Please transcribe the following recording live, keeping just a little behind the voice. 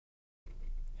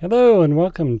Hello and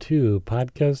welcome to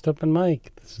Podcast Open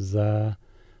Mic. This is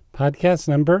podcast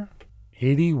number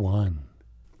 81.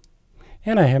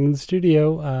 And I have in the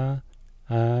studio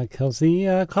Kelsey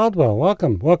Caldwell.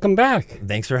 Welcome back.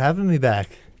 Thanks for having me back.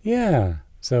 Yeah.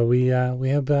 So we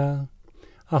have a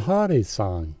holiday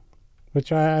song,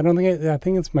 which I don't think I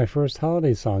think it's my first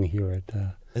holiday song here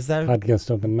at Is that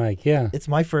Podcast Open Mic. Yeah. It's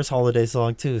my first holiday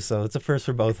song too, so it's a first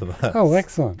for both of us. Oh,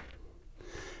 excellent.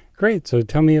 Great. So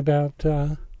tell me about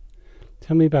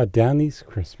Down East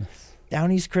Christmas.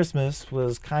 Down East Christmas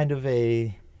was kind of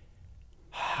it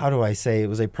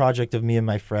was a project of me and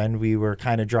my friend. We were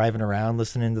kind of driving around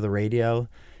listening to the radio,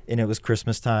 and it was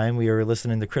Christmas time. We were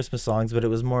listening to Christmas songs, but it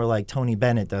was more like Tony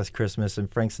Bennett does Christmas and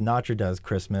Frank Sinatra does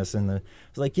Christmas. And it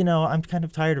was like, I'm kind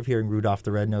of tired of hearing Rudolph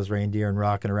the Red-Nosed Reindeer and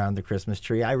rocking around the Christmas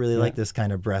tree. I really like this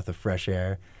kind of breath of fresh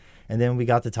air. And then we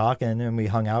got to talking, and we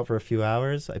hung out for a few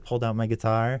hours. I pulled out my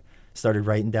guitar, started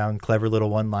writing down clever little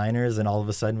one-liners, and all of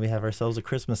a sudden we have ourselves a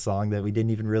Christmas song that we didn't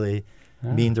even really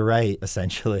mean to write,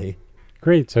 essentially.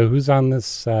 Great. So who's on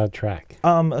this track?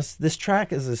 This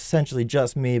track is essentially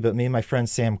just me, but me and my friend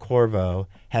Sam Corvo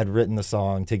had written the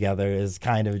song together as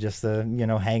kind of just a,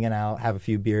 hanging out, have a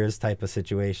few beers type of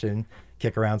situation,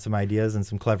 kick around some ideas and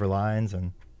some clever lines.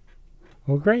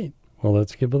 Well, great. Well,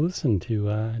 let's give a listen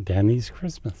to Down East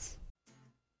Christmas.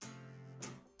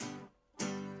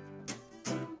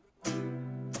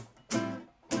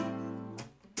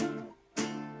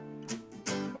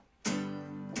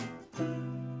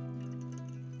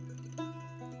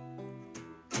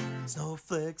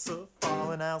 Snowflakes are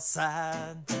falling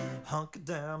outside, hunkered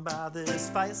down by this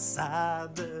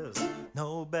fireside. There's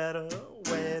no better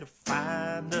way to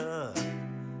find a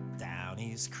Down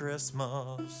East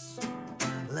Christmas.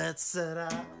 Let's set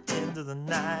out into the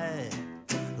night,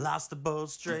 lost the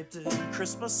boats draped in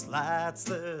Christmas lights.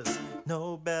 There's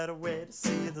no better way to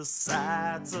see the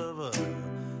sights of a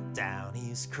Down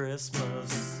East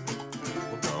Christmas.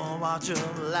 We'll go and watch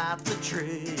them light the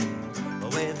tree,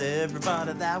 with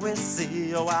everybody that we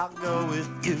see. Oh, I'll go with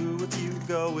you if you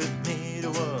go with me to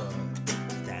a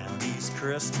Down East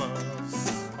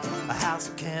Christmas. A house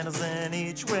with candles in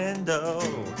each window,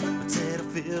 potato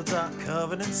fields are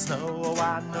covered in snow. Oh,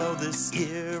 I know this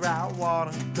year I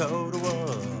wanna go to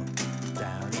a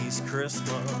Down East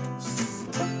Christmas.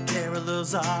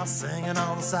 Carolers are singing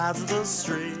on the sides of the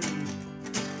street.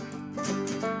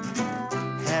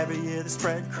 Every year they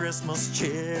spread Christmas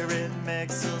cheer, it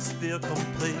makes us feel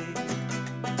complete.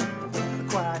 A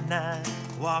quiet night,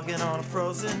 walking on a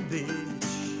frozen beach.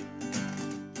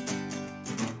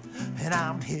 And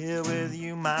I'm here with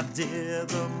you, my dear,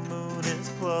 the moon is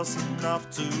close enough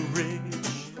to reach.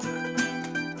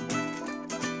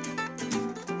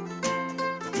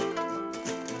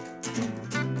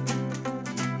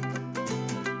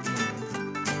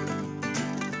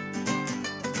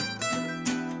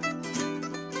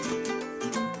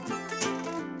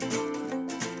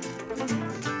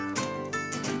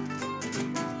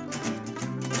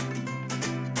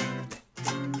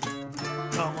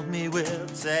 Come with me, we'll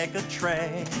take a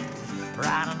train,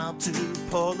 riding up to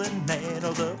Portland, Maine.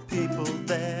 Oh, the people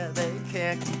there, they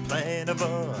can't complain of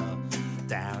a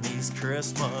Down East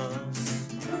Christmas.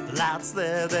 The lights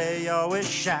there, they always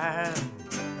shine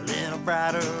a little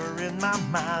brighter in my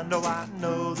mind. Oh, I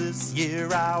know this year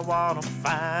I wanna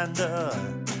find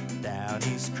a Down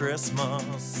East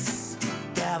Christmas.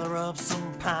 Gather up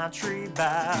some pine tree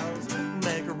boughs,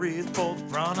 make a wreath for the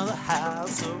front of the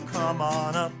house. So come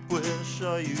on up, we'll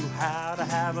show you how to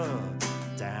have a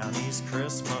Down East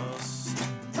Christmas.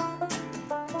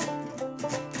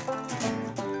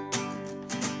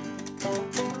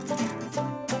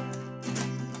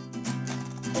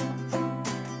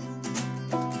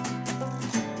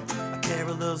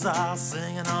 Carolers are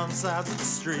singing on the sides of the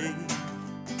street.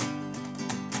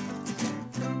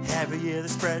 Every year they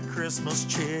spread Christmas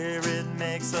cheer, it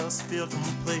makes us feel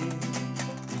complete.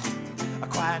 A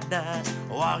quiet night,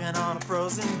 walking on a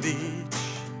frozen beach.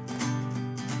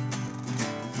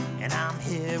 And I'm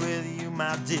here with you,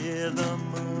 my dear, the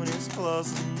moon is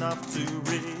close enough to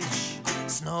reach.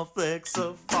 Snowflakes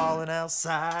are falling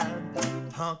outside,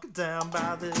 hunkered down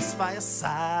by this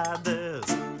fireside.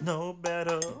 There's no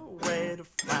better way to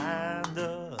find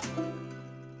a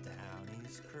Down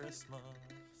East Christmas.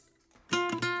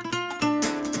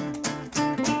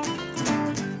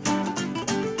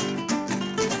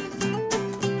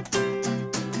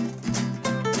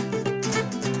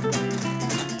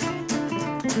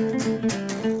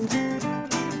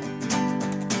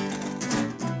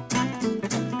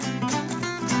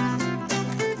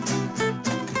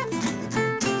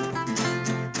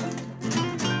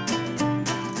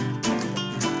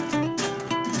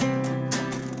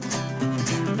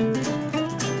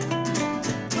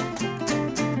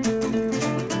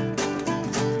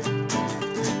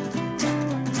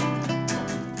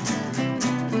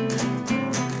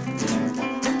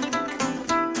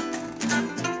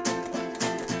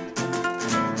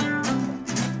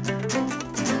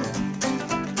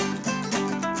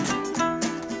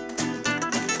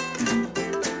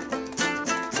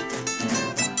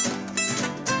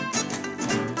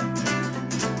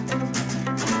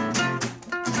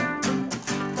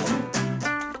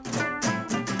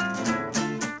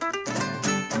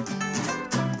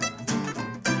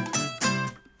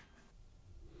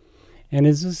 And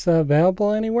is this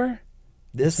available anywhere?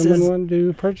 Someone wanted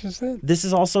to purchase it? This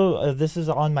is also this is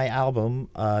on my album.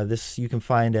 This you can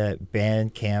find at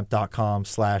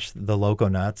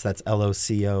bandcamp.com/theloconuts. That's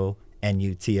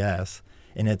LOCONUTS,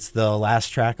 and it's the last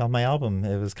track on my album.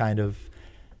 It was kind of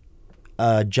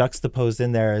juxtaposed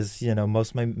in there, as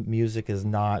most of my music is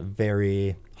not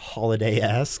very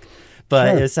holiday-esque,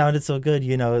 but Sure. it sounded so good.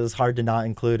 It was hard to not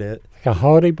include it. Like a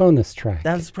holiday bonus track.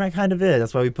 That's kind of it.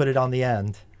 That's why we put it on the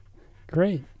end.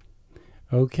 Great.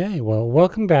 Okay, well,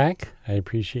 welcome back. I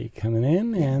appreciate you coming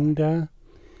in,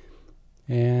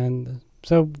 and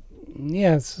so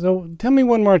tell me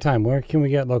one more time, where can we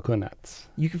get Loco Nuts?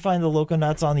 You can find the Loco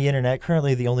Nuts on the internet.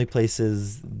 Currently, the only place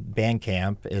is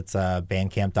Bandcamp. It's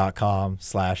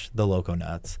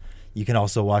bandcamp.com/theloconuts. You can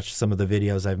also watch some of the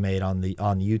videos I've made on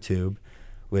YouTube,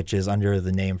 which is under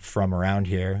the name From Around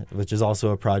Here, which is also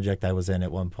a project I was in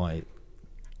at one point.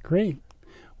 Great.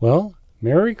 Well,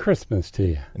 Merry Christmas to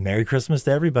you. Merry Christmas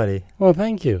to everybody. Well,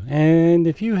 thank you. And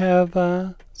if you have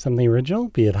something original,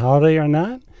 be it holiday or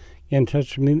not, get in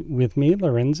touch with me,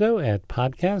 Lorenzo, at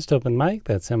Podcast Open Mic,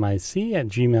 that's MIC, at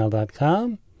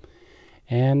gmail.com,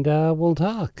 and we'll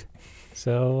talk.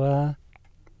 So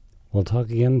we'll talk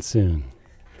again soon.